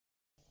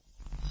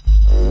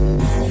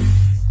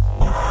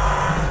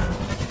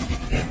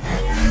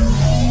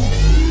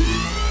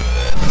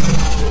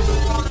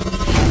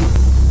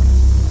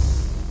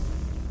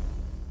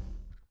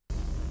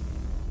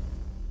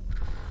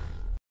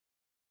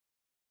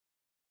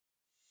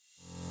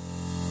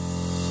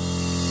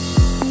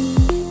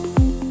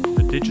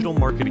Digital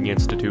Marketing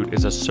Institute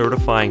is a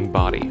certifying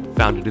body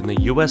founded in the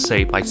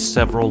USA by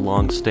several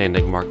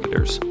long-standing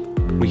marketers.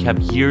 We have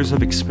years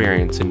of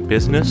experience in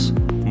business,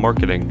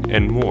 marketing,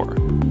 and more,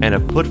 and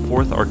have put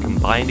forth our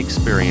combined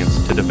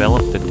experience to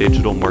develop the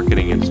Digital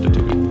Marketing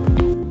Institute.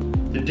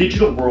 The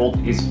digital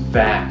world is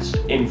vast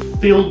and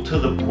filled to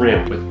the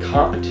brim with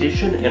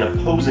competition and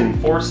opposing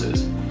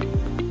forces.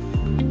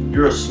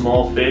 You're a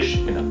small fish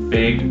in a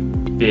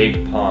big,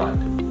 big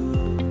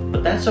pond.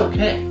 But that's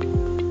okay.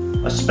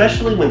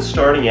 Especially when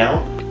starting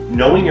out,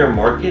 knowing your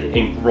market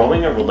and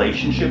growing a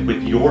relationship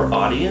with your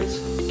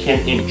audience can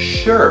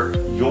ensure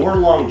your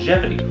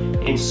longevity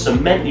and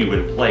cement you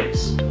in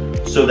place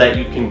so that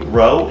you can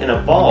grow and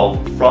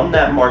evolve from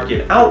that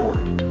market outward,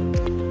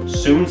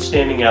 soon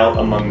standing out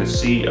among the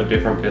sea of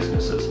different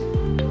businesses.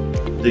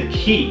 The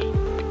key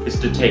is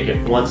to take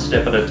it one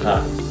step at a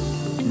time,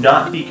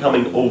 not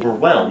becoming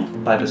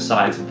overwhelmed by the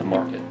size of the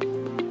market.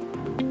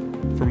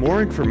 For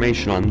more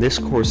information on this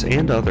course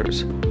and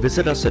others,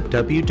 visit us at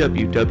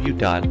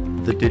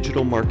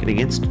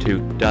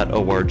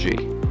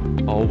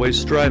www.thedigitalmarketinginstitute.org. Always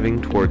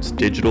striving towards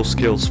digital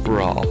skills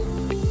for all.